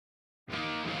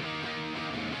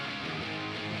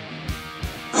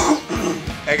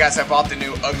Hey guys, I bought the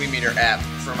new Ugly Meter app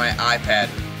for my iPad,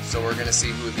 so we're gonna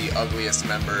see who the ugliest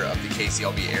member of the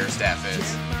KCLB Air Staff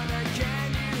is.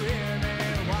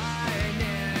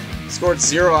 Scored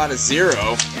 0 out of 0.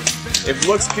 If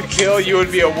looks could kill, you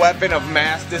would be a weapon of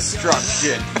mass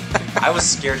destruction. I was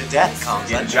scared to death,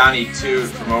 Conklin. Johnny 2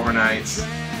 from overnights.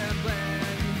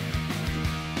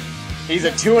 He's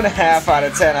a 2.5 out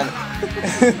of 10 on.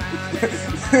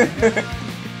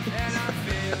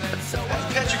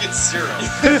 Patrick gets 0.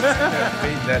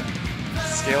 That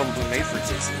scale was made for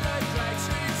Jason.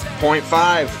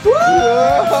 0.5.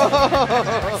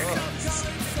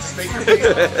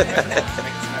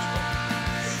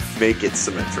 Make it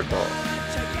symmetrical. Oh,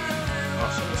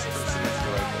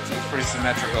 it's pretty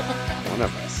symmetrical. One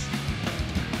of us.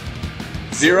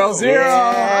 0, 0.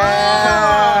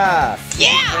 Yeah!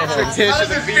 How does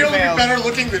it feel to be better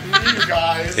looking than you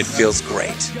guys? It feels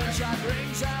great.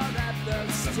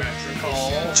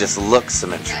 Symmetrical. Just look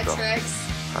symmetrical.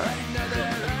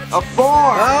 A 4.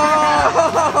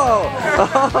 Oh!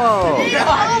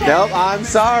 Nope, I'm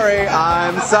sorry.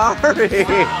 I'm sorry.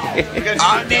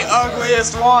 I'm the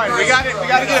ugliest one. We gotta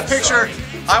get a picture.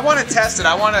 I want to test it.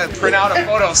 I want to print out a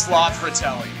photo Sloth for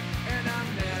telly.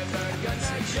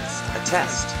 A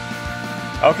test.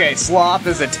 Okay, Sloth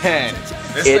is a 10.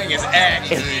 This It- thing is Ed.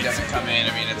 He really doesn't come in.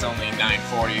 I mean, it's only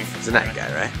 9:40. It's a night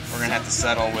guy, right? We're gonna have to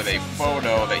settle with a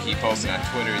photo that he posted on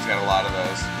Twitter. He's got a lot of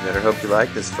those. Better hope you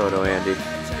like this photo, Andy.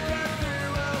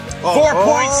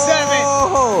 4.7.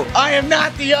 Oh! I am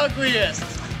not the ugliest.